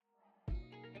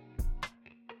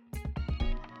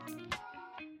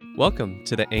Welcome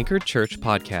to the Anchored Church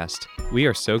podcast. We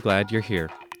are so glad you're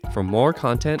here. For more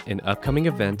content and upcoming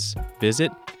events,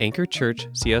 visit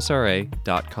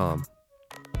anchoredchurchcsra.com.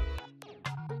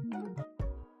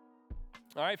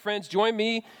 All right, friends, join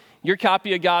me, your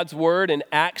copy of God's Word in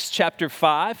Acts chapter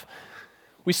 5.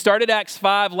 We started Acts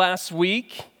 5 last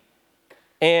week,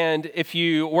 and if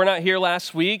you were not here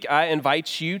last week, I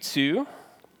invite you to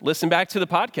listen back to the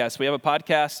podcast. We have a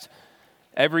podcast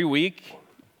every week,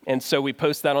 and so we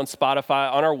post that on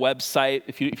Spotify, on our website.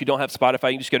 If you don't have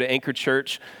Spotify, you can just go to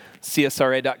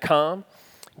anchoredchurchcsra.com,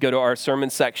 go to our sermon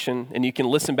section, and you can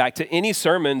listen back to any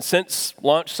sermon since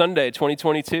Launch Sunday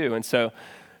 2022, and so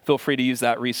feel free to use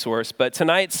that resource. But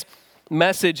tonight's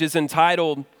message is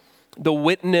entitled, The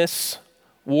Witness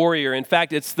Warrior. In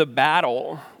fact, it's the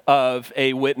battle of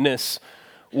a witness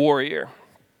warrior.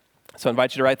 So I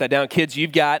invite you to write that down. Kids,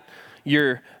 you've got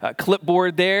your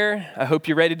clipboard there. I hope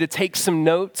you're ready to take some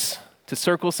notes, to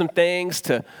circle some things,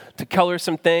 to color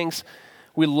some things.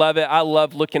 We love it. I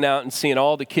love looking out and seeing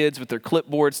all the kids with their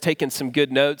clipboards taking some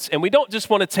good notes. And we don't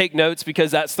just want to take notes because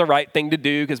that's the right thing to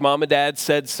do because mom and dad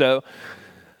said so.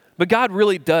 But God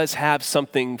really does have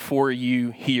something for you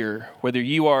here, whether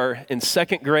you are in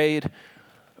second grade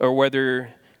or whether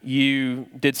you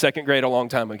did second grade a long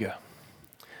time ago.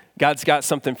 God's got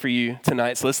something for you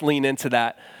tonight, so let's lean into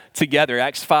that together.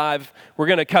 Acts 5, we're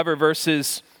going to cover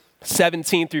verses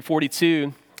 17 through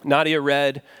 42. Nadia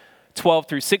read 12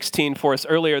 through 16 for us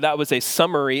earlier. That was a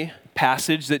summary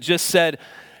passage that just said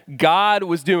God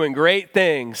was doing great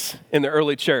things in the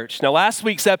early church. Now, last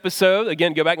week's episode,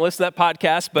 again, go back and listen to that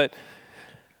podcast, but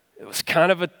it was kind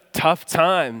of a tough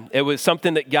time. It was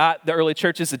something that got the early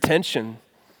church's attention.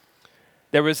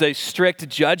 There was a strict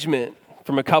judgment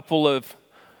from a couple of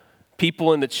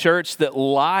people in the church that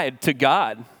lied to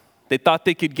God. They thought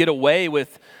they could get away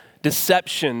with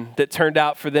deception that turned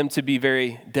out for them to be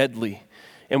very deadly.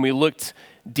 And we looked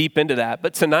deep into that.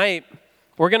 But tonight,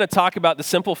 we're going to talk about the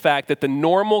simple fact that the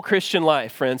normal Christian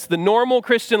life, friends, the normal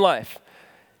Christian life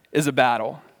is a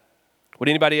battle. Would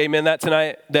anybody amen that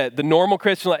tonight? That the normal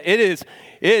Christian life, it is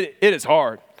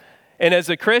hard. And as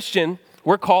a Christian,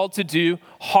 we're called to do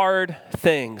hard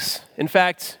things. In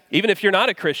fact, even if you're not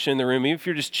a Christian in the room, even if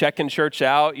you're just checking church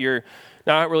out, you're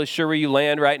not really sure where you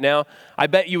land right now, I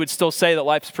bet you would still say that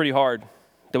life's pretty hard,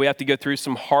 that we have to go through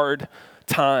some hard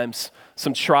times,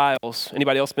 some trials.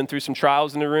 Anybody else been through some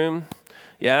trials in the room?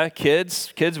 Yeah,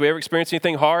 kids, we ever experienced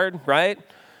anything hard, right?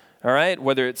 All right,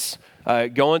 whether it's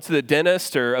going to the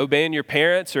dentist or obeying your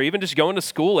parents or even just going to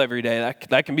school every day,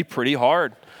 that can be pretty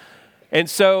hard. And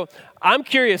so I'm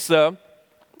curious, though,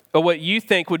 of what you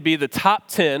think would be the top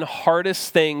 10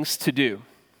 hardest things to do.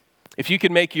 If you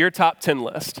could make your top 10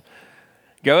 list,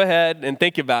 go ahead and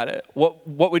think about it. What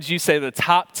would you say the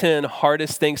top 10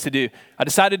 hardest things to do? I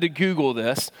decided to Google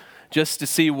this just to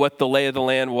see what the lay of the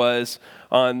land was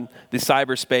on the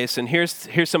cyberspace. And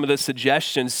here's some of the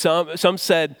suggestions. Some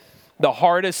said the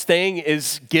hardest thing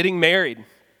is getting married,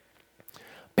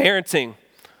 parenting,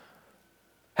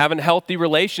 having healthy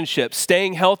relationships,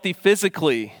 staying healthy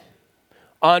physically,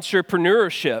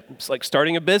 entrepreneurship, it's like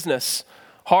starting a business,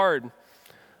 hard,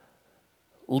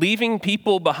 leaving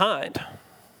people behind,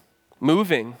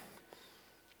 moving,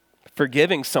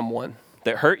 forgiving someone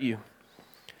that hurt you,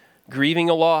 grieving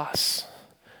a loss.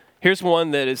 Here's one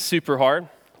that is super hard,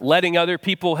 letting other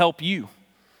people help you.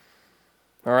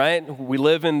 All right, we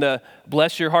live in the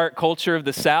bless your heart culture of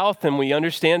the South, and we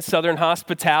understand Southern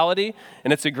hospitality,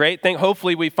 and it's a great thing.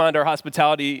 Hopefully we find our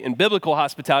hospitality in biblical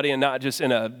hospitality and not just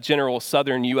in a general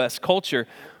Southern U.S. culture.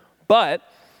 But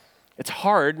it's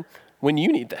hard when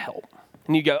you need the help.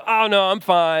 And you go, oh, no, I'm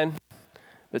fine.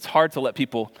 It's hard to let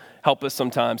people help us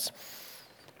sometimes.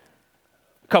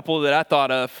 A couple that I thought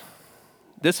of,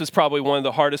 this was probably one of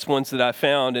the hardest ones that I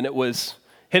found, and it was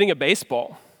hitting a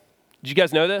baseball. Did you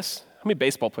guys know this? How many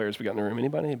baseball players we got in the room?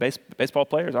 Anybody? Any baseball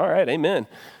players? All right, amen.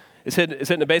 Is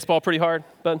hitting a baseball pretty hard?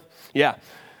 But yeah,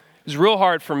 it was real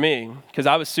hard for me because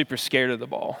I was super scared of the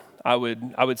ball. I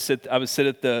would sit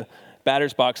at the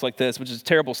batter's box like this, which is a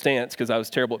terrible stance because I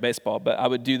was terrible at baseball. But I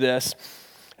would do this,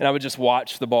 and I would just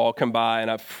watch the ball come by,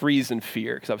 and I'd freeze in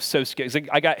fear because I was so scared.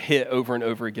 I got hit over and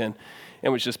over again,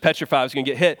 and was just petrified I was going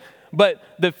to get hit. But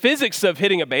the physics of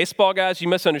hitting a baseball, guys, you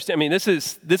must understand. I mean, this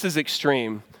is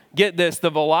extreme. Get this, the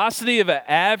velocity of an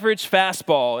average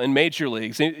fastball in major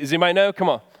leagues. Does anybody know? Come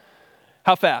on.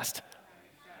 How fast?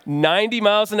 90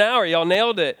 miles an hour. Y'all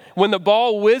nailed it. When the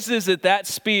ball whizzes at that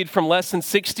speed from less than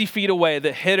 60 feet away,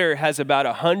 the hitter has about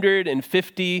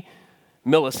 150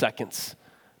 milliseconds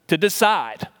to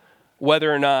decide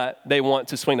whether or not they want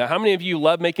to swing. Now, how many of you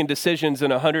love making decisions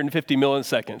in 150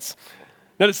 milliseconds?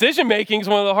 Now, decision making is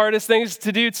one of the hardest things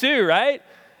to do too, right?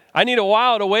 I need a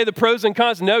while to weigh the pros and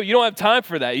cons. No, you don't have time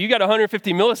for that. You got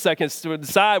 150 milliseconds to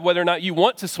decide whether or not you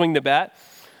want to swing the bat.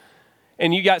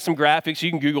 And you got some graphics.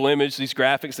 You can Google image these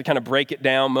graphics to kind of break it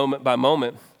down moment by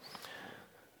moment.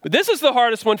 But this is the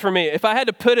hardest one for me. If I had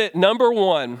to put it number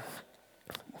one,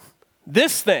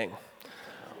 this thing,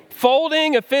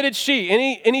 folding a fitted sheet.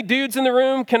 Any dudes in the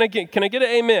room? Can I get an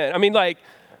amen? I mean, like,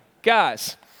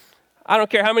 guys, I don't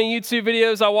care how many YouTube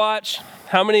videos I watch,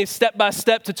 how many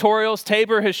step-by-step tutorials.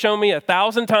 Tabor has shown me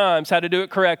 1,000 times how to do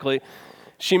it correctly.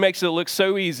 She makes it look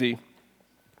so easy,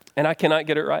 and I cannot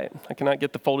get it right. I cannot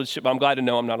get the folded sheet, but I'm glad to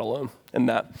know I'm not alone in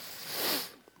that.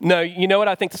 No, you know what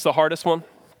I think is the hardest one?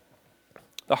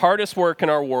 The hardest work in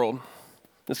our world,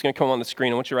 this is going to come on the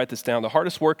screen. I want you to write this down. The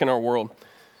hardest work in our world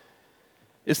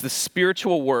is the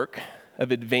spiritual work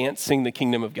of advancing the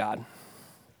kingdom of God.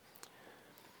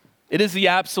 It is the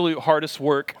absolute hardest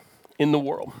work in the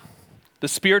world. The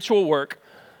spiritual work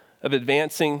of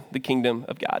advancing the kingdom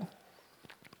of God.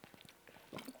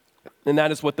 And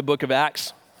that is what the book of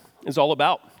Acts is all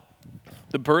about.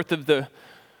 The birth of the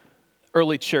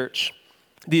early church.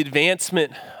 The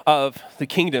advancement of the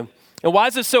kingdom. And why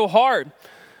is it so hard?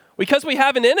 Because we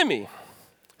have an enemy.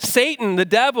 Satan, the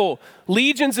devil,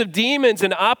 legions of demons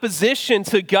in opposition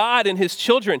to God and his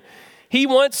children. He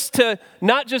wants to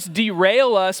not just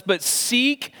derail us, but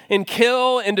seek and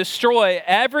kill and destroy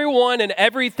everyone and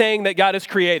everything that God has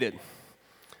created.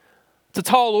 It's a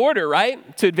tall order,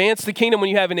 right? To advance the kingdom when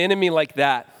you have an enemy like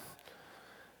that.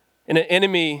 And an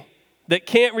enemy that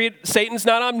can't read. Satan's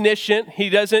not omniscient. He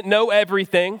doesn't know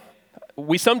everything.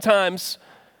 We sometimes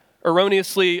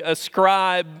erroneously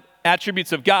ascribe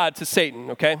attributes of God to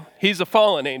Satan, okay? He's a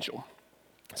fallen angel.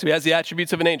 So he has the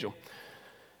attributes of an angel.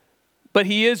 But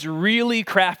he is really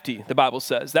crafty, the Bible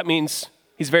says. That means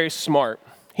he's very smart.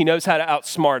 He knows how to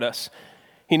outsmart us.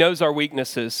 He knows our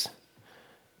weaknesses.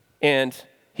 And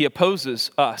he opposes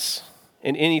us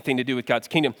in anything to do with God's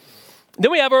kingdom.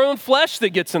 Then we have our own flesh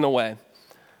that gets in the way. I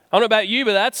don't know about you,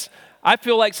 but I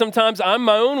feel like sometimes I'm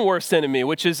my own worst enemy,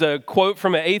 which is a quote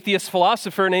from an atheist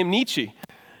philosopher named Nietzsche.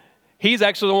 He's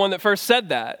actually the one that first said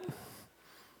that.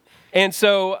 And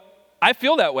so I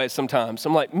feel that way sometimes.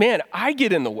 I'm like, man, I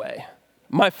get in the way.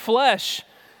 My flesh.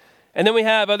 And then we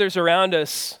have others around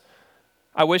us.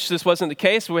 I wish this wasn't the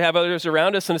case, but we have others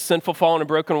around us in a sinful, fallen, and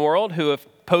broken world who have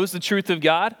opposed the truth of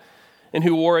God and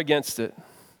who war against it,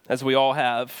 as we all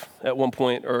have at one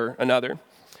point or another.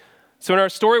 So in our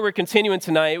story we're continuing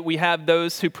tonight, we have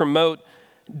those who promote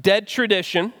dead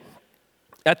tradition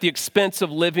at the expense of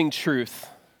living truth.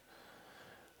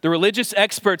 The religious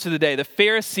experts of the day, the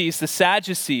Pharisees, the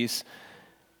Sadducees,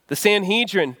 the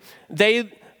Sanhedrin,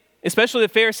 especially the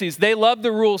Pharisees, they loved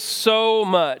the rules so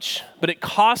much, but it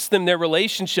cost them their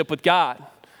relationship with God.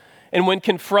 And when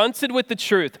confronted with the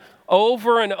truth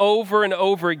over and over and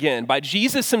over again by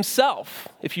Jesus himself,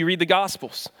 if you read the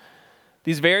Gospels,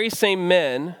 these very same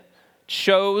men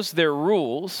chose their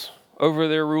rules over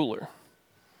their ruler.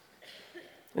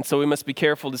 And so we must be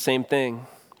careful of the same thing.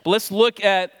 But let's look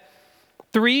at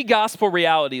 3 gospel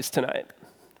realities tonight.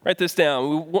 Write this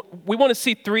down. We want to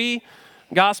see 3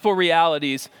 gospel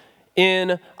realities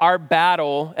in our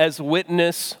battle as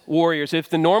witness warriors. If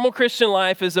the normal Christian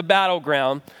life is a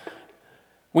battleground,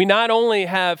 we not only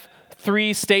have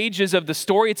 3 stages of the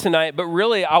story tonight, but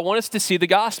really I want us to see the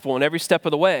gospel in every step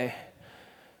of the way.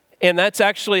 And that's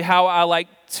actually how I like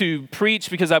to preach,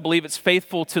 because I believe it's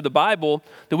faithful to the Bible,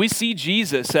 that we see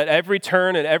Jesus at every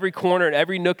turn and every corner and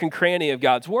every nook and cranny of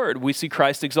God's word. We see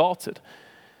Christ exalted.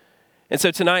 And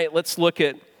so tonight, let's look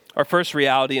at our first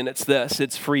reality, and it's this.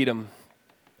 It's freedom.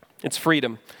 It's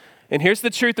freedom. And here's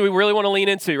the truth that we really want to lean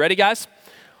into. Ready, guys?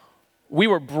 We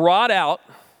were brought out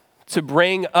to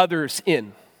bring others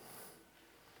in.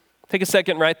 Take a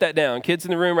second, write that down. Kids in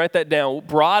the room, write that down.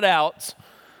 Brought out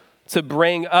to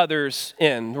bring others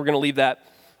in. We're going to leave that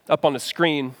up on the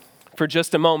screen for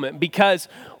just a moment, because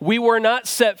we were not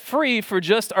set free for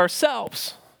just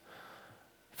ourselves.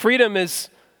 Freedom is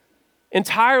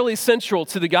entirely central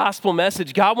to the gospel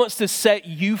message. God wants to set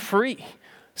you free,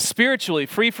 spiritually.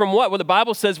 Free from what? Well, the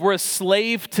Bible says we're a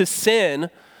slave to sin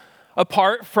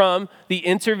apart from the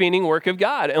intervening work of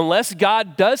God. Unless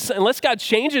God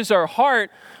changes our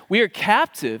heart, we are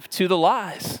captive to the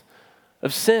lies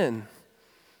of sin.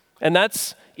 And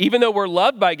that's, even though we're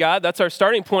loved by God, that's our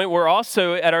starting point. We're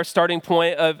also at our starting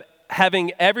point of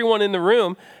having everyone in the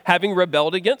room having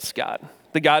rebelled against God,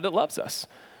 the God that loves us.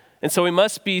 And so we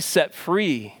must be set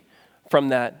free from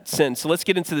that sin. So let's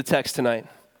get into the text tonight.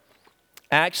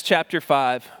 Acts chapter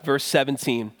 5, verse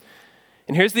 17.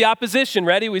 And here's the opposition.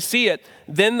 Ready? We see it.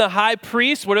 Then the high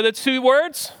priest, what are the 2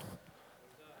 words?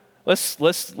 Let's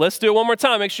do it one more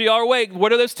time. Make sure y'all are awake.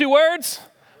 What are those two words?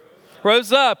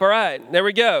 Rose up. All right, there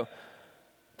we go.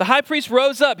 The high priest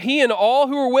rose up, he and all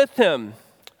who were with him,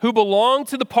 who belonged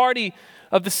to the party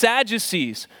of the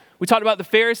Sadducees. We talked about the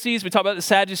Pharisees, we talked about the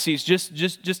Sadducees,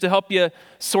 just to help you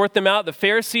sort them out. The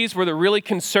Pharisees were the really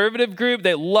conservative group.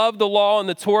 They loved the law and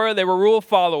the Torah. They were rule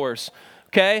followers,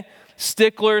 okay?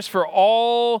 Sticklers for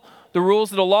all the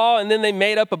rules of the law, and then they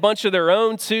made up a bunch of their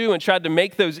own too and tried to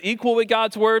make those equal with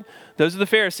God's word. Those are the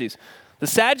Pharisees. The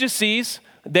Sadducees,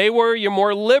 they were your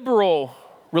more liberal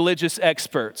religious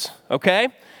experts, okay?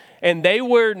 And they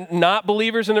were not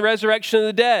believers in the resurrection of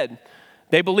the dead.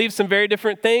 They believed some very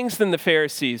different things than the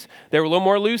Pharisees. They were a little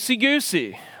more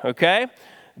loosey-goosey, okay?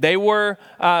 They were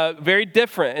very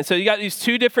different. And so you got these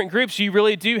two different groups. You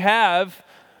really do have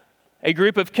a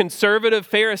group of conservative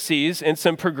Pharisees and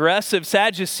some progressive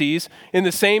Sadducees in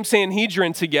the same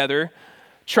Sanhedrin together,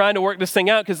 trying to work this thing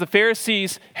out, because the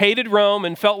Pharisees hated Rome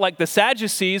and felt like the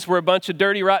Sadducees were a bunch of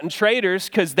dirty, rotten traitors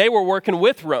because they were working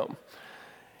with Rome.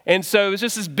 And so it was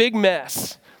just this big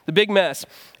mess, the big mess.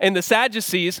 And the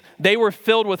Sadducees, they were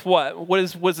filled with what? What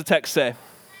does the text say?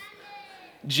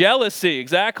 Jealousy,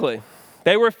 exactly.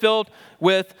 They were filled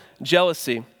with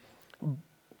jealousy.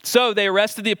 So they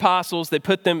arrested the apostles. They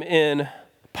put them in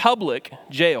public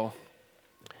jail.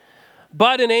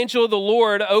 But an angel of the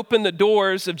Lord opened the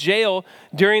doors of jail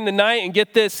during the night. And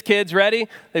get this, kids, ready?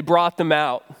 They brought them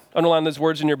out. Underline those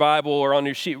words in your Bible or on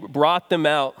your sheet. Brought them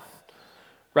out.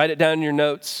 Write it down in your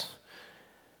notes.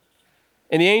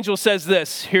 And the angel says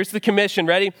this. Here's the commission.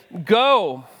 Ready?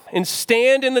 Go and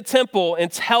stand in the temple and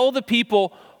tell the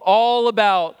people all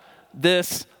about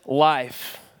this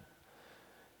life.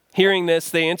 Hearing this,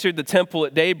 they entered the temple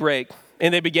at daybreak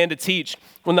and they began to teach.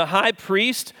 When the high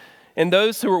priest and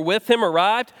those who were with him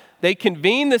arrived, they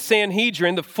convened the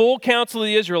Sanhedrin, the full council of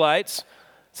the Israelites.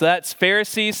 So that's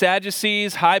Pharisees,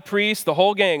 Sadducees, high priests, the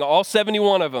whole gang, all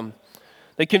 71 of them.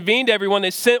 They convened everyone.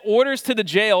 They sent orders to the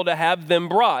jail to have them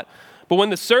brought. But when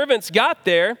the servants got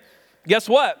there, guess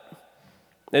what?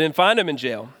 They didn't find them in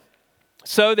jail.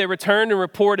 So they returned and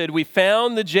reported, we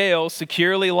found the jail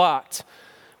securely locked,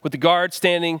 with the guards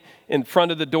standing in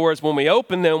front of the doors. When we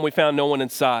opened them, we found no one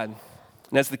inside.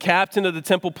 And as the captain of the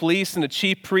temple police and the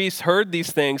chief priests heard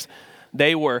these things,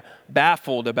 they were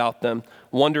baffled about them,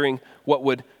 wondering what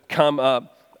would come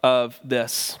up of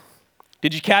this.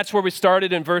 Did you catch where we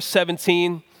started in verse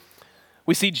 17?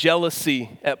 We see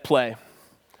jealousy at play.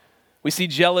 We see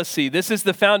jealousy. This is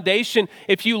the foundation.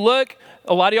 If you look,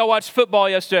 a lot of y'all watched football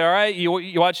yesterday, all right?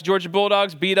 You watched Georgia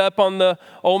Bulldogs beat up on the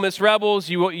Ole Miss Rebels.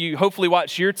 You hopefully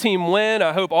watched your team win.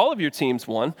 I hope all of your teams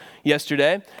won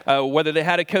yesterday, whether they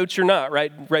had a coach or not,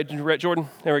 right? Right, Jordan?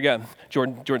 There we go.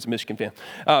 Jordan's a Michigan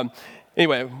fan.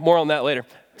 Anyway, more on that later.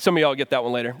 Some of y'all get that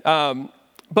one later.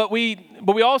 But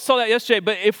we all saw that yesterday.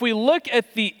 But if we look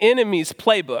at the enemy's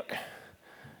playbook,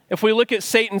 if we look at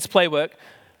Satan's playbook,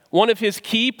 one of his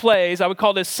key plays, I would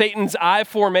call this Satan's I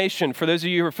formation. For those of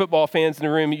you who are football fans in the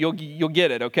room, you'll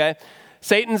get it, okay?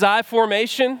 Satan's I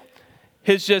formation,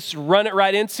 his just run it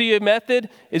right into you method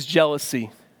is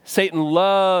jealousy. Satan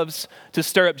loves to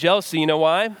stir up jealousy. You know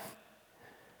why?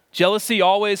 Jealousy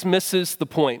always misses the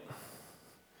point.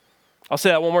 I'll say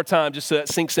that one more time just so that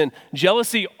sinks in.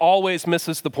 Jealousy always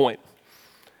misses the point.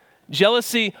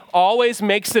 Jealousy always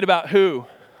makes it about who?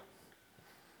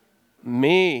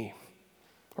 Me.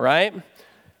 Right?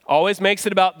 Always makes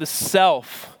it about the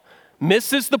self.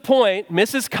 Misses the point,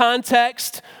 misses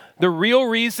context, the real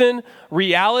reason,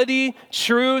 reality,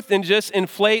 truth, and just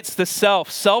inflates the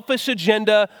self. Selfish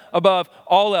agenda above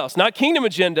all else. Not kingdom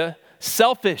agenda,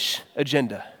 selfish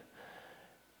agenda.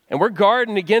 And we're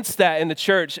guarding against that in the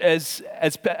church. As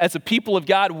a people of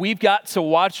God, we've got to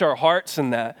watch our hearts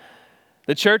in that.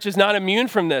 The church is not immune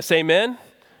from this, amen?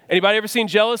 Anybody ever seen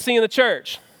jealousy in the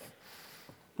church?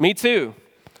 Me too.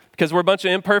 Because we're a bunch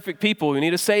of imperfect people who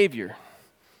need a savior,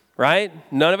 right?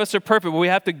 None of us are perfect, but we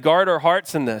have to guard our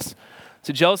hearts in this.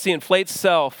 So jealousy inflates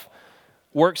self,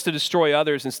 works to destroy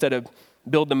others instead of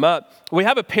build them up. We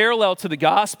have a parallel to the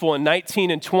gospel in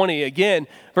 19 and 20. Again,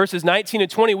 verses 19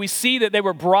 and 20, we see that they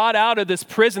were brought out of this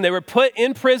prison. They were put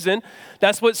in prison.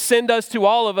 That's what sin does to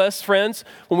all of us, friends.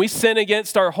 When we sin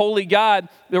against our holy God,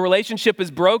 the relationship is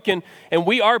broken, and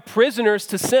we are prisoners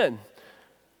to sin.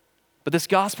 But this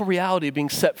gospel reality of being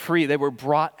set free, they were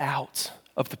brought out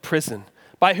of the prison.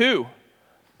 By who?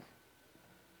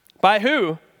 By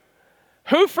who?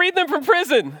 Who freed them from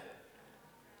prison?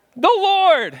 The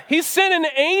Lord. He sent an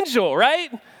angel, right?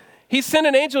 He sent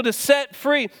an angel to set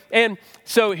free. And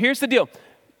so here's the deal.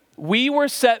 We were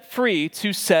set free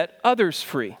to set others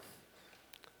free.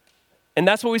 And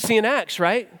that's what we see in Acts,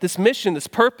 right? This mission, this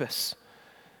purpose.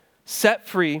 set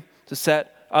free to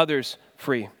set others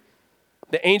free.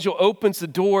 The angel opens the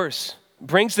doors,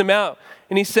 brings them out,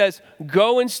 and he says,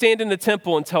 go and stand in the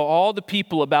temple and tell all the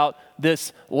people about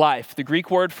this life. The Greek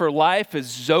word for life is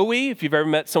Zoe. If you've ever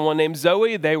met someone named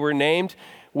Zoe, they were named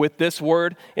with this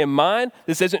word in mind.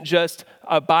 This isn't just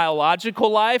a biological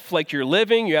life, like you're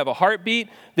living, you have a heartbeat.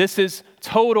 This is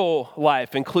total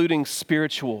life, including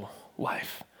spiritual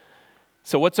life.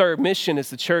 So what's our mission as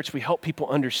the church? We help people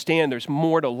understand there's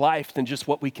more to life than just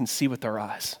what we can see with our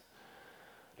eyes.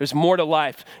 There's more to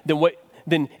life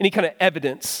than any kind of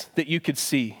evidence that you could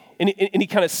see, any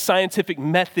kind of scientific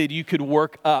method you could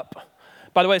work up.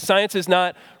 By the way, science is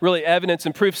not really evidence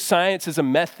and proof. Science is a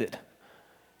method.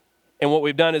 And what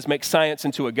we've done is make science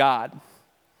into a God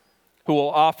who will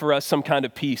offer us some kind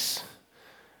of peace.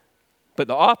 But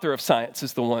the author of science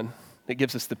is the one that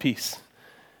gives us the peace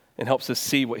and helps us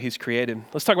see what he's created.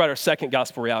 Let's talk about our second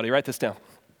gospel reality. Write this down.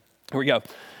 Here we go.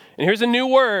 And here's a new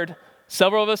word.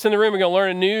 Several of us in the room are going to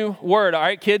learn a new word. All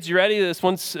right, kids, you ready? This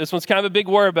one's kind of a big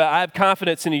word, but I have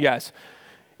confidence in you guys.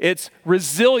 It's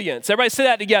resilience. Everybody say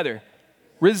that together.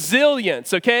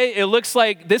 Resilience, okay? It looks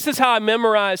like this is how I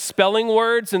memorized spelling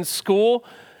words in school.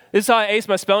 This is how I aced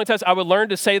my spelling test. I would learn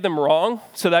to say them wrong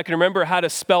so that I can remember how to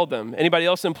spell them. Anybody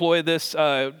else employ this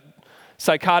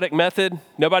psychotic method?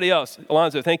 Nobody else?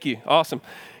 Alonzo, thank you. Awesome.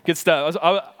 Good stuff.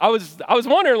 I was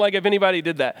wondering like if anybody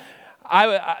did that.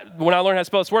 When I learned how to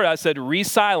spell this word, I said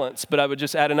resilience, but I would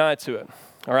just add an I to it.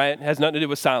 All right? It has nothing to do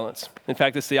with silence. In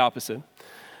fact, it's the opposite.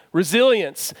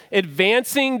 Resilience,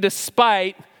 advancing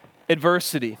despite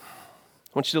adversity.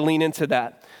 I want you to lean into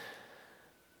that.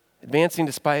 Advancing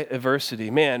despite adversity.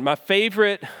 Man, my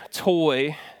favorite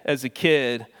toy as a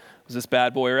kid was this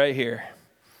bad boy right here.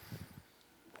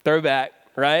 Throwback,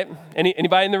 right?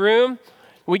 Anybody in the room?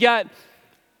 We got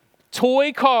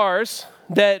toy cars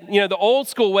that, the old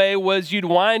school way was you'd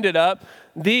wind it up.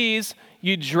 These,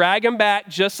 you drag them back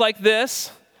just like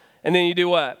this, and then you do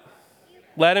what?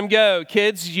 Let them go.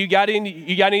 Kids, you got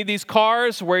any of these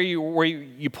cars where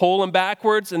you pull them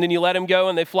backwards and then you let them go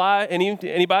and they fly?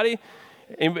 Anybody?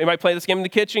 Anybody play this game in the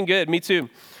kitchen? Good, me too.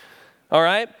 All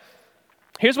right.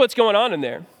 Here's what's going on in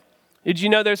there. Did you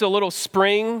know there's a little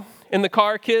spring in the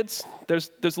car, kids? There's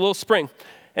a little spring.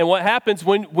 And what happens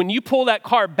when you pull that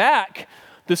car back,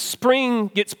 the spring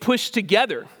gets pushed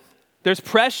together. There's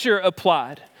pressure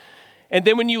applied. And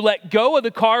then when you let go of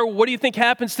the car, what do you think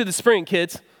happens to the spring,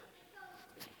 kids?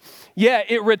 Yeah,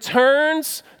 it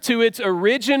returns to its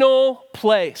original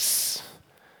place.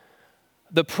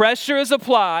 The pressure is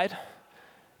applied.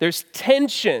 There's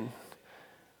tension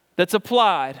that's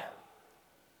applied.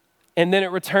 And then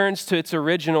it returns to its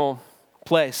original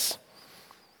place.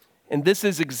 And this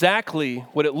is exactly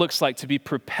what it looks like to be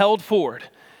propelled forward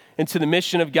into the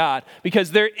mission of God.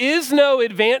 Because there is no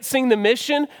advancing the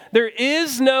mission. There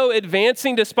is no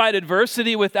advancing despite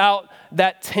adversity without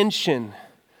that tension.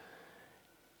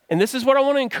 And this is what I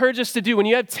want to encourage us to do. When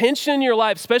you have tension in your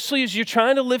life, especially as you're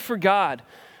trying to live for God,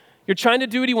 you're trying to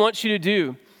do what he wants you to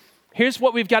do. Here's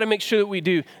what we've got to make sure that we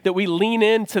do, that we lean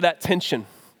into that tension.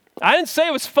 I didn't say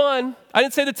it was fun. I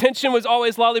didn't say the tension was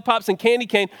always lollipops and candy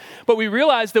cane, but we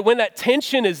realize that when that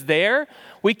tension is there,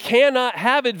 we cannot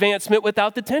have advancement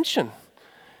without the tension.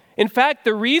 In fact,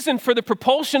 the reason for the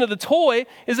propulsion of the toy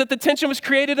is that the tension was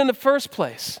created in the first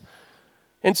place.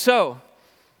 And so,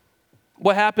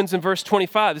 what happens in verse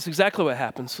 25? This is exactly what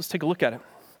happens. Let's take a look at it.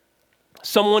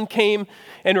 Someone came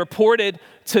and reported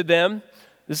to them.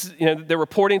 They're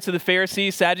reporting to the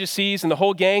Pharisees, Sadducees, and the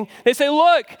whole gang. They say,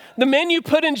 look, the men you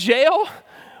put in jail,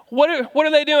 what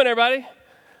are they doing, everybody?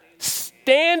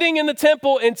 Standing in the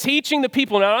temple and teaching the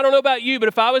people. Now, I don't know about you, but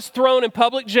if I was thrown in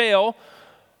public jail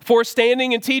for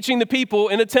standing and teaching the people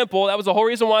in the temple, that was the whole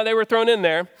reason why they were thrown in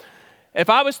there. If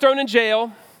I was thrown in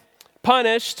jail,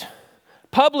 punished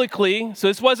publicly, so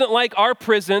this wasn't like our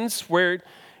prisons where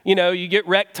you get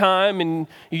rec time and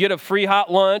you get a free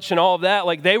hot lunch and all of that.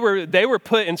 Like they were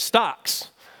put in stocks,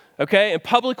 okay, and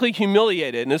publicly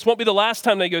humiliated. And this won't be the last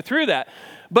time they go through that.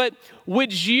 But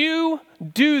would you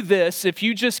do this if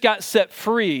you just got set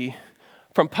free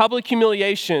from public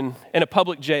humiliation in a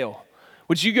public jail?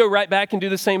 Would you go right back and do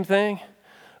the same thing?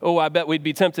 Oh, I bet we'd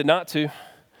be tempted not to.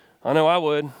 I know I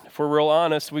would. If we're real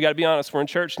honest, we got to be honest. We're in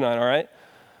church tonight, all right?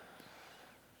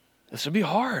 This would be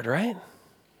hard, right?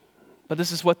 But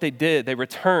this is what they did. They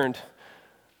returned.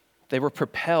 They were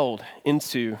propelled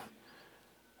into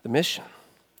the mission,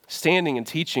 standing and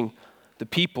teaching the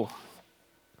people.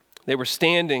 They were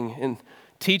standing and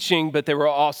teaching, but they were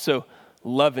also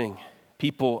loving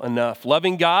people enough.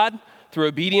 Loving God through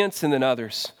obedience and then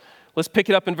others. Let's pick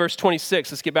it up in verse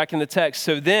 26. Let's get back in the text.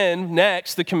 So then,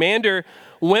 next, the commander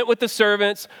went with the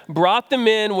servants, brought them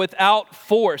in without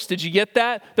force. Did you get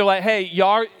that? They're like, hey,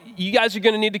 you guys are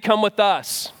going to need to come with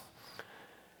us.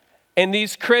 And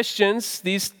these Christians,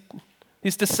 these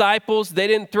disciples, they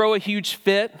didn't throw a huge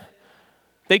fit.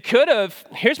 They could have,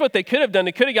 here's what they could have done.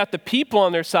 They could have got the people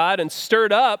on their side and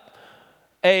stirred up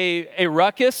a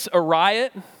ruckus, a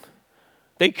riot.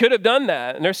 They could have done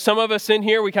that. And there's some of us in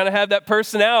here, we kind of have that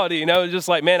personality, just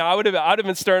like, man, I would have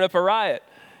been stirring up a riot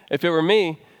if it were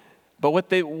me. But what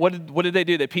did they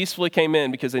do? They peacefully came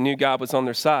in because they knew God was on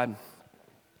their side.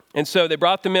 And so they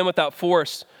brought them in without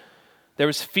force. There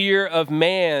was fear of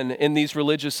man in these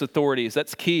religious authorities.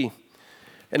 That's key.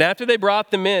 And after they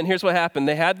brought them in, here's what happened.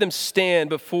 They had them stand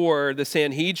before the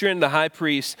Sanhedrin, the high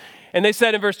priest, and they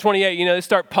said in verse 28, they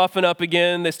start puffing up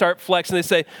again. They start flexing. They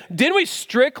say, didn't we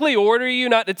strictly order you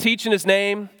not to teach in his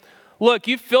name? Look,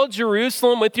 you filled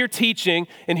Jerusalem with your teaching,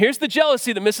 and here's the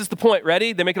jealousy that misses the point.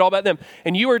 Ready? They make it all about them.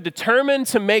 And you are determined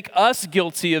to make us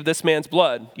guilty of this man's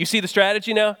blood. You see the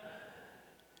strategy now?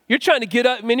 You're trying to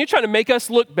you're trying to make us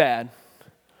look bad.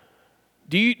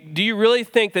 Do you really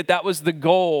think that was the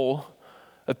goal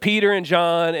of Peter and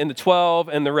John and the 12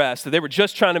 and the rest, that they were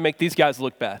just trying to make these guys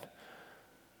look bad?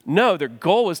 No, their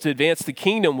goal was to advance the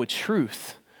kingdom with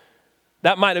truth.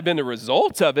 That might have been the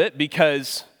result of it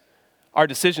because our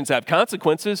decisions have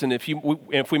consequences, and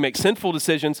if we make sinful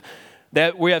decisions,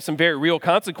 that we have some very real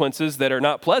consequences that are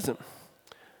not pleasant.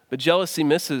 But jealousy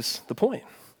misses the point.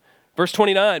 Verse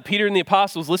 29, Peter and the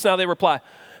apostles, listen how they reply.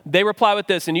 They reply with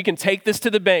this, and you can take this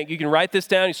to the bank. You can write this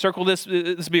down. You circle this.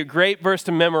 This would be a great verse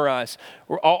to memorize.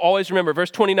 Always remember, verse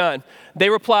 29.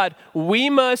 They replied, we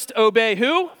must obey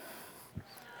who?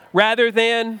 Rather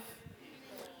than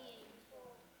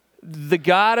the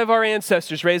God of our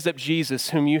ancestors raised up Jesus,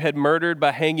 whom you had murdered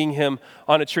by hanging him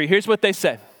on a tree. Here's what they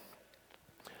say.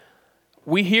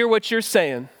 We hear what you're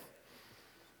saying,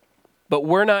 but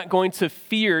we're not going to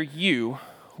fear you.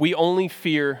 We only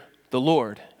fear the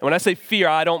Lord. And when I say fear,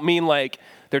 I don't mean like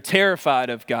they're terrified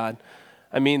of God.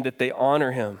 I mean that they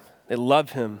honor him. They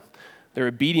love him. They're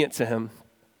obedient to him.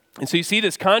 And so you see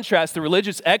this contrast. The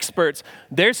religious experts,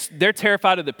 they're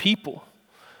terrified of the people.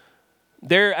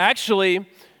 They're actually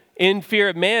in fear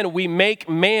of man. We make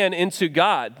man into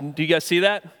God. Do you guys see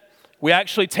that? We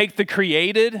actually take the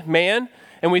created man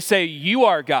and we say, you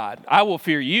are God. I will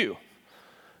fear you.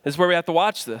 This is where we have to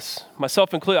watch this.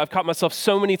 Myself included, I've caught myself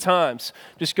so many times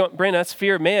just going, Brandon, that's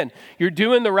fear of man. You're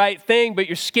doing the right thing, but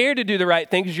you're scared to do the right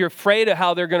thing because you're afraid of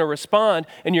how they're going to respond,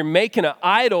 and you're making an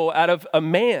idol out of a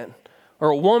man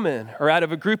or a woman, or out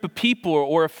of a group of people,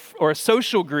 or a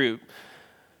social group.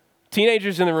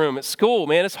 Teenagers in the room at school,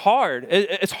 man, it's hard.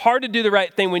 It's hard to do the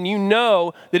right thing when you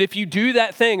know that if you do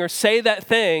that thing or say that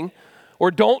thing or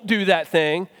don't do that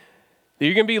thing, that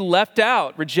you're going to be left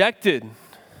out, rejected.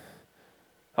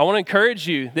 I want to encourage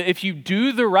you that if you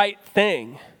do the right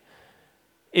thing,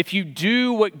 if you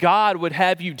do what God would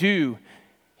have you do,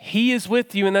 he is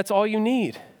with you, and that's all you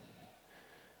need.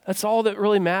 That's all that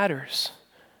really matters.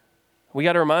 We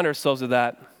got to remind ourselves of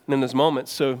that in those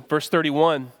moments. So verse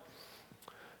 31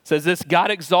 says this,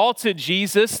 God exalted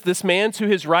Jesus, this man, to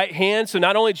his right hand. So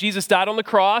not only Jesus died on the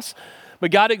cross, but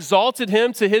God exalted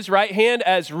him to his right hand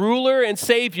as ruler and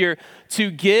savior to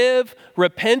give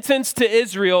repentance to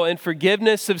Israel and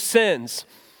forgiveness of sins.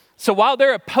 So while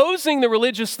they're opposing the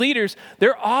religious leaders,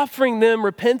 they're offering them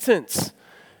repentance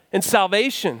and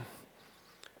salvation.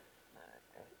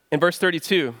 In verse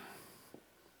 32,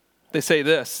 they say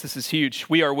this is huge.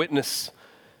 We are witnesses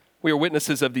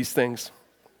of these things.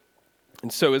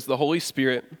 And so is the Holy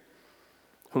Spirit,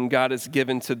 whom God has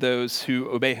given to those who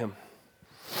obey him.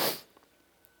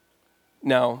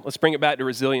 Now, let's bring it back to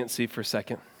resiliency for a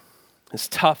second. This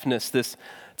toughness, this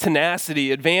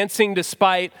tenacity, advancing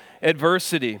despite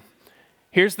adversity.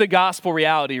 Here's the gospel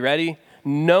reality, ready?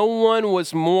 No one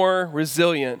was more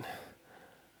resilient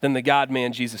than the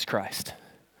God-man Jesus Christ.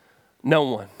 No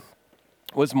one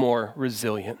was more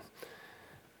resilient.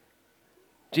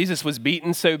 Jesus was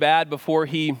beaten so bad before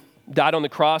he died on the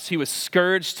cross. He was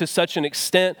scourged to such an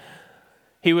extent.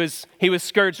 He was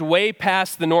scourged way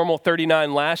past the normal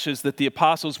 39 lashes that the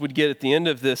apostles would get at the end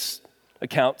of this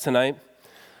account tonight.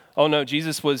 Oh no,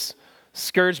 Jesus was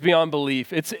scourged beyond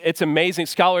belief. It's amazing.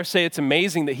 Scholars say it's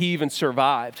amazing that he even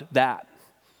survived that.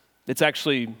 It's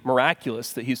actually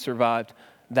miraculous that he survived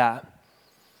that.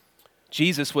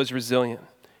 Jesus was resilient.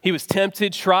 He was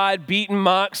tempted, tried, beaten,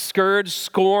 mocked, scourged,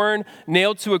 scorned,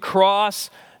 nailed to a cross,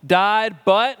 died,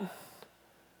 but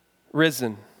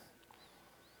risen.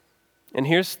 And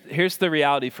here's the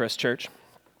reality for us, church.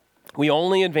 We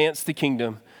only advance the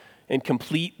kingdom and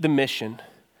complete the mission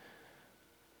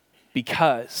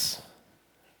because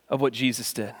of what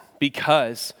Jesus did,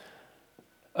 because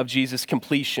of Jesus'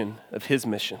 completion of his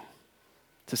mission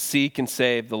to seek and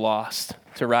save the lost,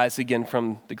 to rise again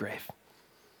from the grave.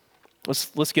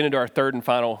 Let's get into our third and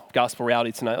final gospel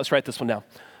reality tonight. Let's write this one down.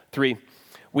 3,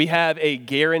 we have a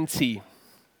guarantee.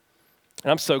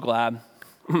 And I'm so glad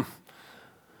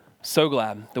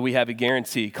that we have a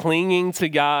guarantee, clinging to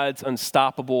God's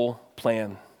unstoppable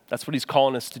plan. That's what he's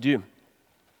calling us to do.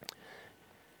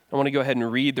 I want to go ahead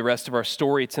and read the rest of our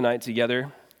story tonight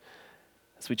together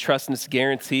as we trust in this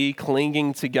guarantee,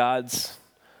 clinging to God's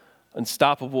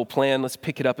unstoppable plan. Let's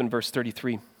pick it up in verse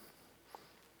 33.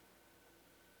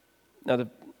 Now the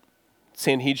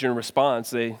Sanhedrin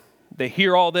responds. They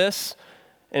hear all this,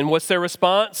 and what's their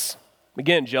response?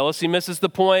 Again, jealousy misses the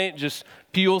point, just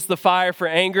fuels the fire for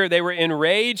anger. They were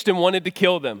enraged and wanted to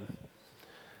kill them.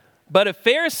 But a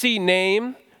Pharisee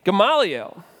named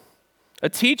Gamaliel, a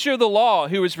teacher of the law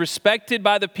who was respected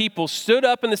by the people, stood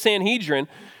up in the Sanhedrin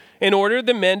and ordered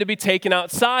the men to be taken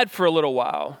outside for a little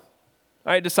while.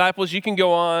 All right, disciples, you can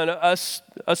go on. Us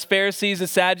Pharisees and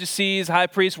Sadducees, high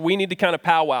priests, we need to kind of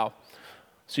powwow.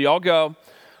 So y'all go.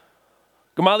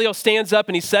 Gamaliel stands up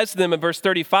and he says to them in verse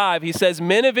 35, he says,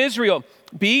 "Men of Israel,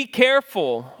 be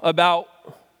careful about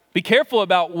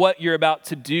what you're about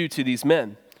to do to these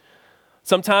men.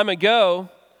 Some time ago,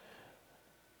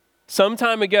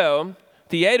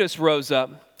 Theudas rose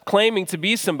up, claiming to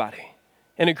be somebody,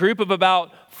 and a group of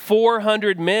about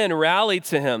 400 men rallied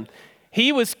to him.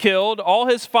 He was killed, all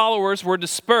his followers were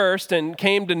dispersed and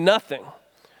came to nothing.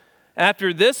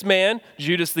 After this man,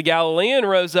 Judas the Gallilean,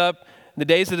 rose up in the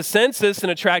days of the census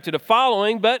and attracted a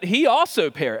following, but he also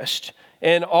perished,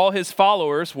 and all his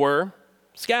followers were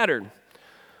scattered.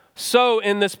 So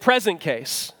in this present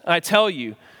case, I tell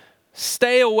you,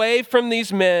 stay away from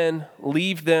these men,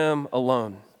 leave them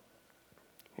alone."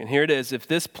 And here it is. If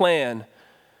this plan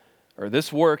or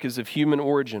this work is of human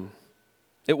origin,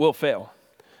 it will fail.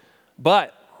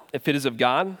 But if it is of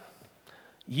God,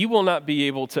 you will not be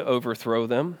able to overthrow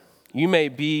them. You may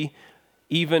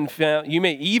even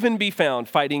be found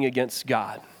fighting against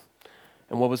God.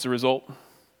 And what was the result?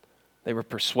 They were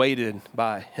persuaded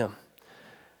by him.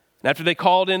 And after they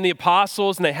called in the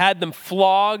apostles and they had them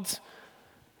flogged,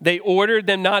 they ordered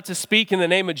them not to speak in the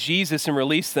name of Jesus and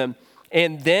released them.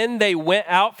 And then they went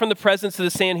out from the presence of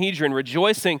the Sanhedrin,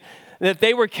 rejoicing that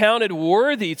they were counted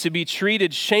worthy to be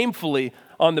treated shamefully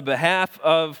on the behalf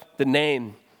of the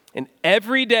name. And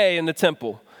every day in the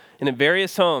temple and in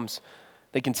various homes,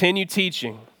 they continued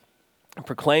teaching and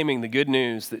proclaiming the good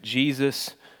news that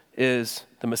Jesus is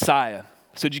the Messiah.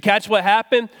 So did you catch what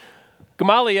happened?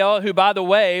 Gamaliel, who, by the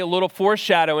way, a little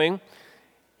foreshadowing,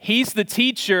 he's the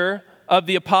teacher of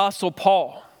the Apostle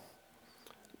Paul.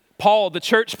 Paul, the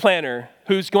church planner,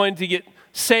 who's going to get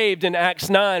saved in Acts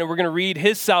 9, and we're going to read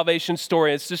his salvation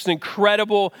story. It's just an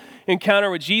incredible encounter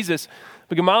with Jesus.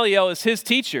 But Gamaliel is his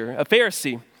teacher, a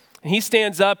Pharisee, and he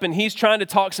stands up and he's trying to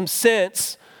talk some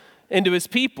sense into his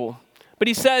people. But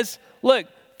he says, look,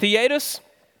 Theudas,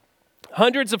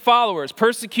 hundreds of followers,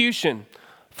 persecution,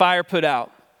 fire put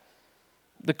out.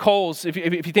 The coals, if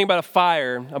you think about a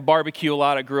fire, I barbecue a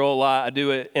lot, I grill a lot, I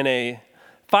do it in a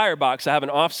firebox. I have an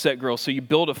offset grill, so you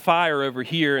build a fire over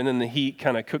here and then the heat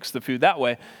kind of cooks the food that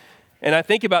way. And I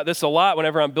think about this a lot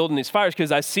whenever I'm building these fires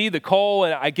because I see the coal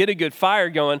and I get a good fire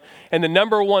going. And the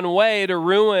number one way to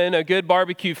ruin a good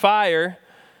barbecue fire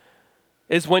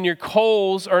is when your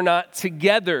coals are not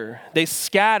together. They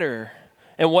scatter.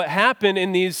 And what happened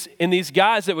in these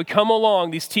guys that would come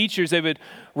along, these teachers, they would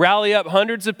rally up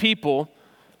hundreds of people.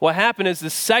 What happened is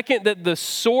the second that the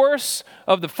source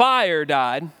of the fire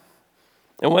died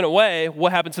and went away,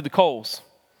 what happened to the coals?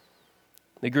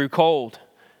 They grew cold.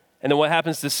 And then what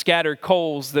happens to scattered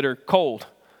coals that are cold?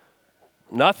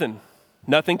 Nothing.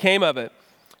 Nothing came of it.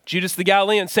 Judas the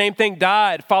Gallilean, same thing,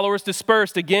 died. Followers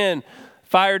dispersed. Again,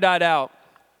 fire died out.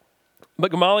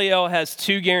 But Gamaliel has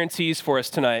 2 guarantees for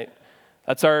us tonight.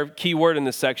 That's our key word in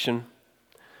this section.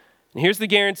 And here's the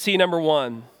guarantee number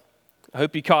 1. I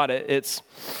hope you caught it. It's,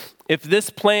 if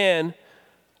this plan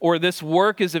or this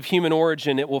work is of human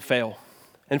origin, it will fail.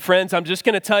 And friends, I'm just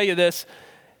going to tell you this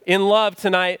in love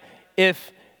tonight.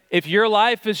 If your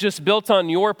life is just built on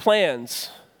your plans,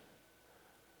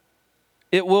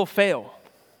 it will fail.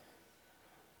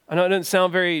 I know it doesn't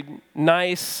sound very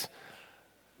nice,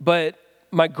 but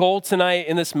my goal tonight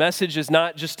in this message is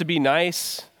not just to be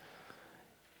nice.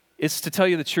 It's to tell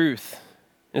you the truth.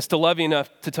 It's to love you enough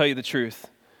to tell you the truth.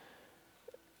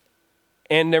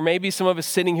 And there may be some of us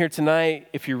sitting here tonight,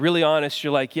 if you're really honest,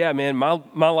 you're like, yeah, man,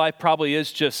 my life probably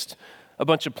is just a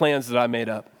bunch of plans that I made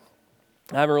up.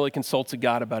 I haven't really consulted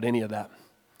God about any of that.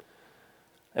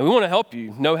 And we want to help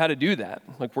you know how to do that.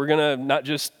 Like, we're going to not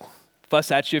just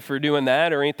fuss at you for doing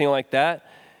that or anything like that.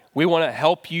 We want to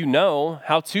help you know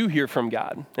how to hear from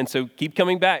God. And so keep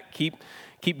coming back. Keep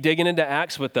digging into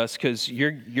Acts with us, because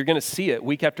you're going to see it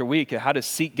week after week, how to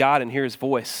seek God and hear his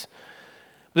voice.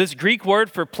 This Greek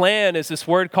word for plan is this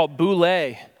word called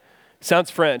boulé. It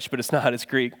sounds French, but it's not. It's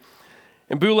Greek.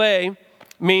 And boulé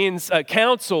means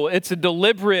counsel. It's a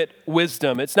deliberate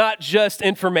wisdom. It's not just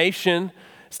information.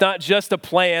 It's not just a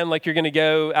plan, like you're going to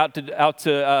go out to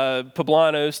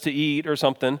Poblanos to eat or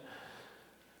something.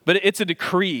 But it's a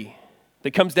decree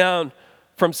that comes down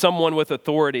from someone with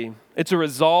authority. It's a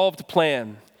resolved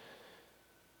plan.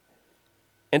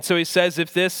 And so he says,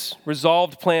 if this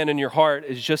resolved plan in your heart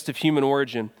is just of human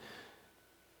origin,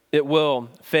 it will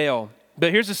fail.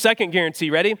 But here's the second guarantee.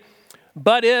 Ready?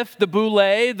 But if the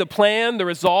boulé, the plan, the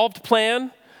resolved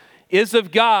plan is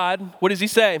of God, what does he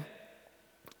say?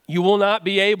 You will not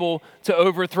be able to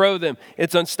overthrow them.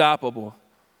 It's unstoppable.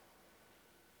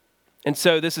 And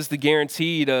so this is the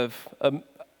guarantee of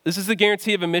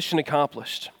a mission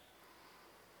accomplished.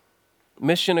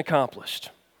 Mission accomplished.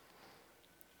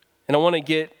 And I want to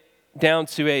get down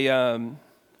to a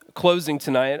closing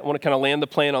tonight. I want to kind of land the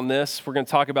plane on this. We're going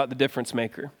to talk about the difference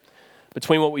maker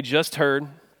between what we just heard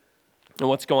and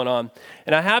what's going on.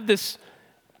 And I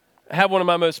have one of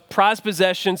my most prized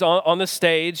possessions on the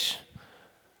stage.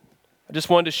 I just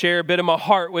wanted to share a bit of my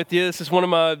heart with you. This is one of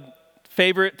my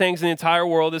favorite things in the entire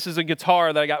world. This is a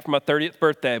guitar that I got for my 30th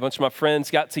birthday. A bunch of my friends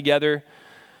got together,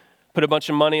 put a bunch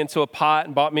of money into a pot,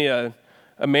 and bought me a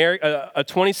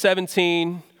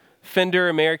 2017 Fender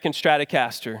American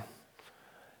Stratocaster.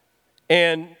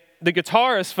 And the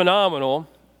guitar is phenomenal,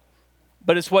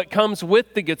 but it's what comes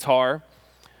with the guitar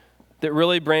that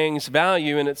really brings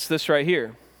value, and it's this right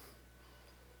here.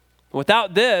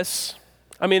 Without this,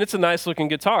 it's a nice looking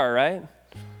guitar, right?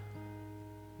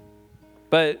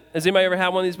 But has anybody ever had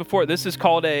one of these before? This is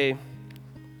called a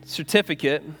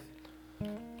certificate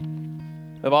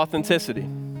of authenticity.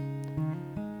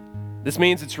 This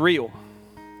means it's real.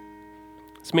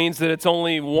 This means that it's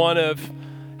only one of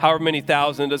however many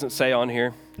thousand, it doesn't say on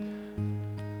here.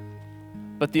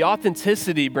 But the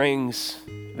authenticity brings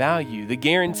value. The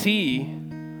guarantee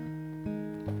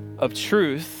of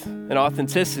truth and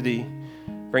authenticity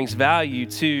brings value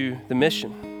to the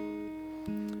mission.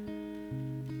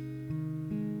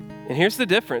 And here's the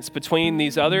difference between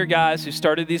these other guys who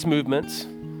started these movements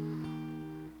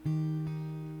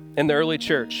and the early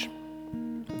church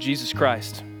of Jesus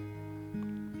Christ.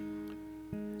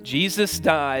 Jesus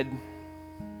died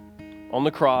on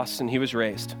the cross and he was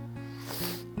raised,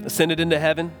 ascended into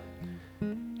heaven.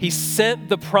 He sent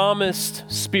the promised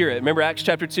Spirit. Remember Acts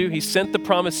chapter 2? He sent the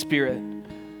promised Spirit.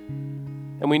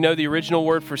 And we know the original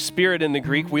word for spirit in the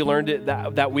Greek, we learned it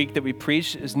that week that we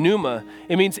preached, is pneuma.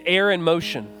 It means air in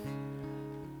motion.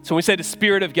 So when we say the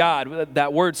Spirit of God,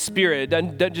 that word spirit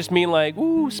doesn't just mean like,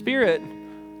 ooh, spirit.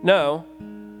 No,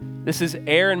 this is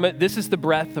air and this is the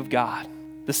breath of God.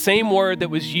 The same word that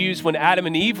was used when Adam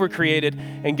and Eve were created,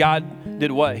 and God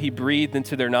did what? He breathed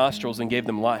into their nostrils and gave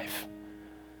them life.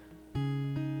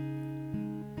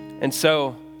 And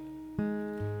so,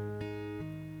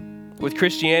 with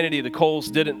Christianity, the coals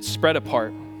didn't spread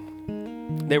apart.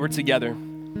 They were together.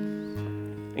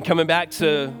 And coming back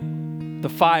to the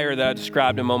fire that I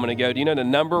described a moment ago, do you know the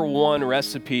number one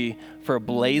recipe for a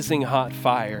blazing hot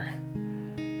fire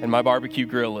in my barbecue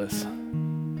grill is?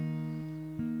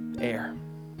 Air.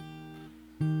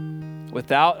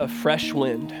 Without a fresh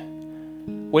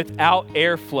wind, without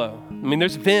airflow.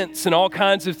 There's vents and all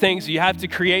kinds of things. You have to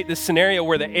create this scenario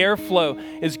where the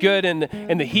airflow is good and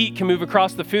the heat can move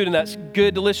across the food, and that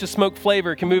good, delicious smoked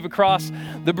flavor can move across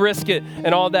the brisket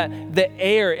and all that. The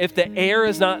air, if the air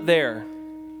is not there,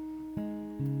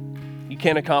 you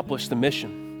can't accomplish the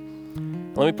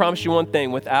mission. Let me promise you one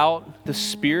thing. Without the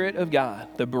Spirit of God,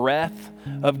 the breath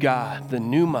of God, the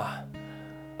pneuma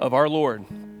of our Lord,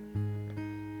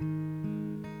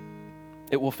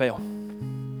 it will fail.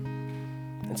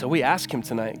 And so we ask him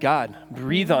tonight, God,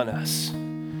 breathe on us.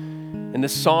 In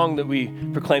this song that we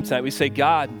proclaim tonight, we say,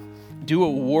 God, do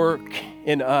a work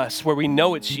in us where we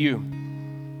know it's you.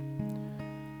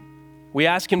 We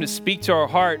ask him to speak to our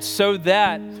hearts so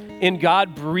that in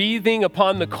God breathing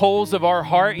upon the coals of our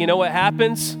heart, you know what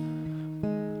happens?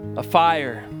 A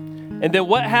fire. And then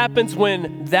what happens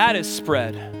when that is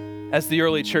spread, as the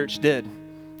early church did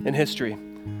in history?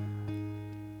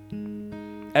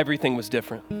 Everything was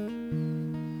different.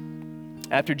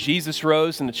 After Jesus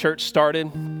rose and the church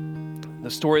started, the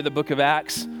story of the book of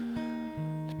Acts,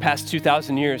 the past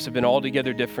 2,000 years have been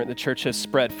altogether different. The church has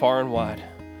spread far and wide.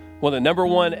 One of the number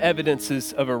one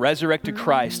evidences of a resurrected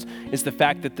Christ is the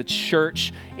fact that the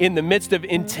church, in the midst of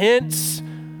intense,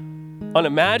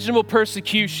 unimaginable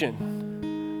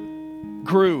persecution,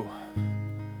 grew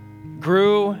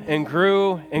and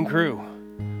grew and grew.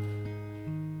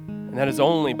 And that is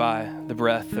only by the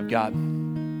breath of God.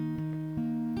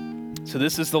 So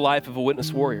this is the life of a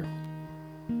witness warrior,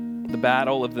 the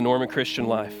battle of the normal Christian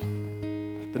life.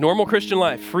 The normal Christian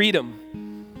life,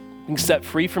 freedom, being set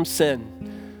free from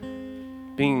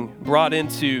sin, being brought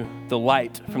into the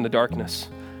light from the darkness.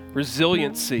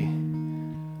 Resiliency,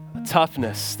 a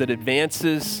toughness that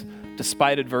advances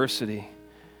despite adversity,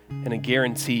 and a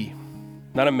guarantee,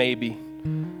 not a maybe,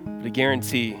 but a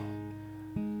guarantee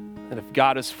that if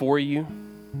God is for you,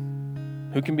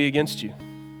 who can be against you?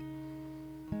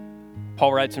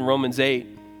 Paul writes in Romans 8,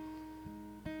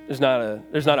 there's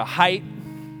not a height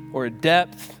or a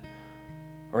depth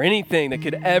or anything that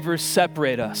could ever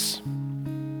separate us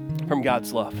from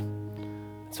God's love.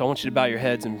 So I want you to bow your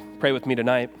heads and pray with me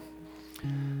tonight.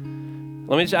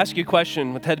 Let me just ask you a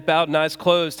question with head bowed and eyes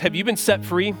closed. Have you been set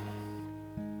free?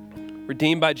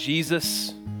 Redeemed by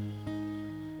Jesus?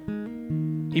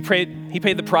 He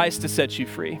paid the price to set you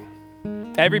free.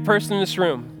 Every person in this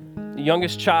room, the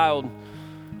youngest child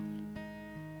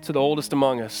to the oldest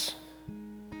among us,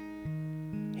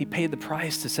 He paid the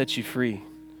price to set you free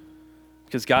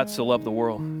because God so loved the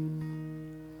world.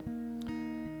 And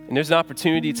there's an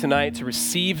opportunity tonight to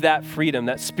receive that freedom,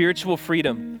 that spiritual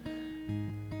freedom,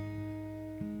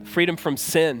 freedom from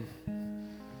sin,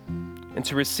 and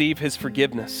to receive His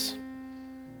forgiveness.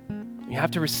 You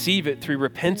have to receive it through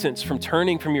repentance, from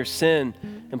turning from your sin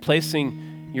and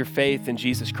placing your faith in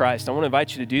Jesus Christ. I want to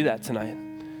invite you to do that tonight.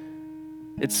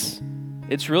 It's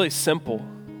really simple.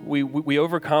 We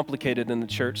overcomplicate it in the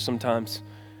church sometimes.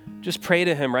 Just pray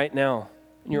to Him right now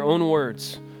in your own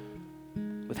words.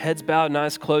 With heads bowed and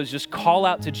eyes closed, just call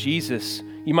out to Jesus.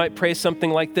 You might pray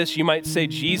something like this. You might say,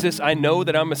 Jesus, I know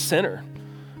that I'm a sinner.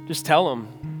 Just tell Him,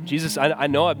 Jesus, I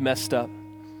know I've messed up.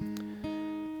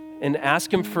 And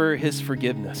ask Him for His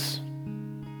forgiveness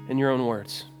in your own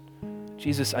words.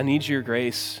 Jesus, I need your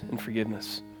grace and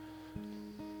forgiveness.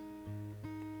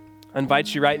 I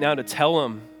invite you right now to tell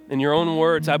Him in your own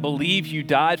words, I believe you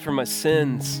died for my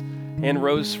sins and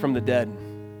rose from the dead.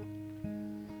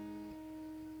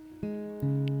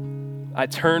 I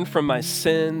turn from my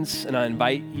sins and I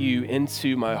invite you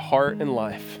into my heart and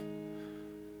life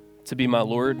to be my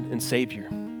Lord and Savior.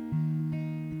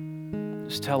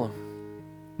 Just tell Him.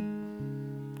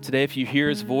 Today, if you hear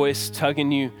His voice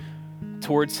tugging you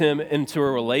towards Him into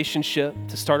a relationship,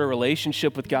 to start a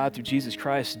relationship with God through Jesus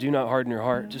Christ, do not harden your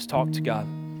heart. Just talk to God.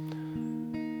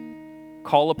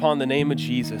 Call upon the name of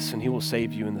Jesus and He will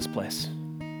save you in this place.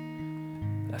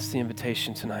 That's the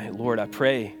invitation tonight. Lord, I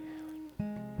pray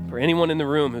for anyone in the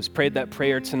room who's prayed that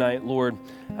prayer tonight, Lord,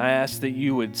 I ask that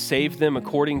you would save them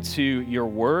according to your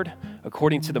word,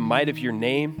 according to the might of your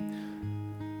name.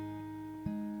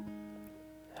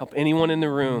 Help anyone in the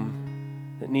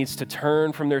room that needs to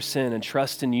turn from their sin and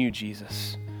trust in you,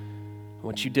 Jesus.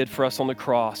 What you did for us on the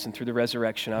cross and through the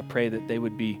resurrection, I pray that they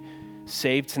would be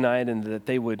saved tonight and that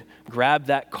they would grab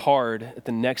that card at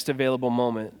the next available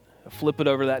moment, flip it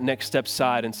over that next step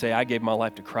side and say, I gave my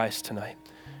life to Christ tonight.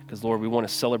 Because, Lord, we want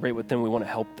to celebrate with them. We want to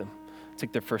help them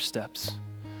take their first steps.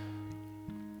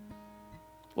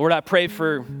 Lord, I pray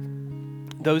for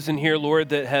those in here, Lord,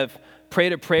 that have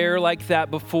prayed a prayer like that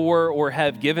before or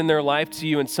have given their life to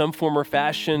you in some form or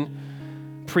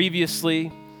fashion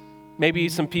previously. Maybe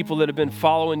some people that have been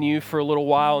following you for a little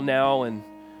while now, and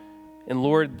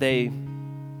Lord, they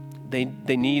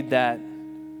need that.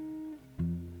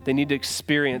 They need to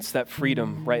experience that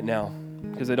freedom right now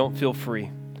because they don't feel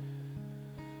free.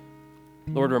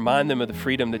 Lord, remind them of the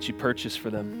freedom that you purchased for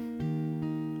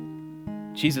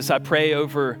them. Jesus, I pray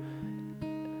over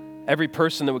every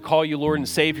person that would call you Lord and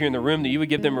Savior in the room, that you would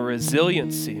give them a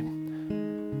resiliency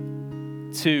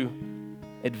to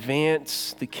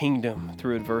advance the kingdom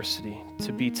through adversity,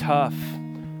 to be tough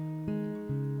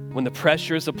when the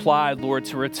pressure is applied, Lord,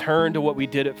 to return to what we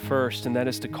did at first, and that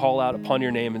is to call out upon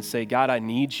your name and say, God, I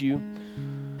need you.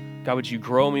 God, would you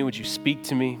grow me? Would you speak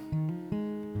to me?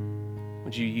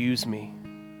 Would you use me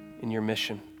in your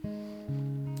mission?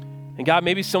 And God,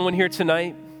 maybe someone here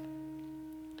tonight,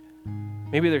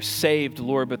 maybe they're saved,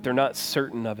 Lord, but they're not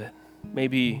certain of it.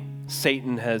 Maybe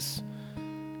Satan has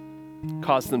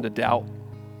caused them to doubt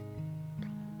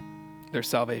their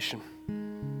salvation.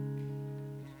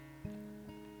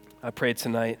 I pray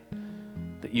tonight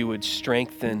that you would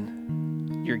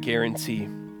strengthen your guarantee.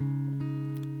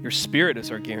 Your Spirit is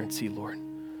our guarantee, Lord.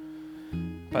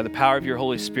 By the power of your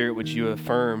Holy Spirit, would you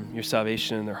affirm your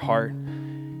salvation in their heart?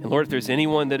 And Lord, if there's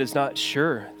anyone that is not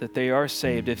sure that they are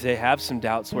saved, if they have some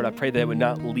doubts, Lord, I pray they would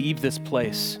not leave this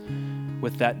place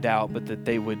with that doubt, but that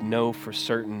they would know for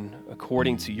certain,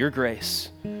 according to your grace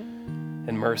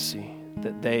and mercy,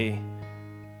 that they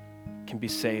can be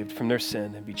saved from their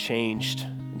sin and be changed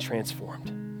and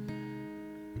transformed.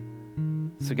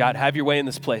 So God, have your way in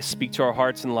this place. Speak to our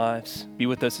hearts and lives. Be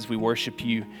with us as we worship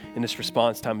you in this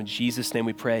response time. In Jesus' name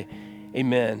we pray,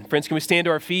 amen. Friends, can we stand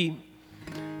to our feet?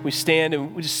 We stand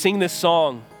and we just sing this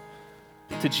song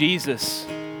to Jesus.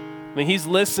 I mean, he's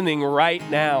listening right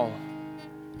now.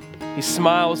 He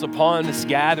smiles upon this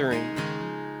gathering.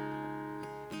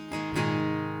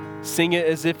 Sing it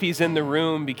as if he's in the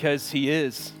room, because he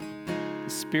is.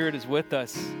 His Spirit is with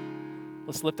us.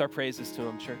 Let's lift our praises to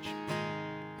him, church.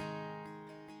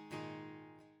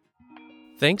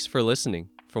 Thanks for listening.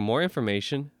 For more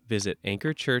information, visit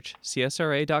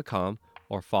anchorchurchcsra.com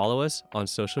or follow us on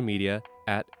social media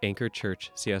at Anchor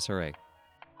Church CSRA.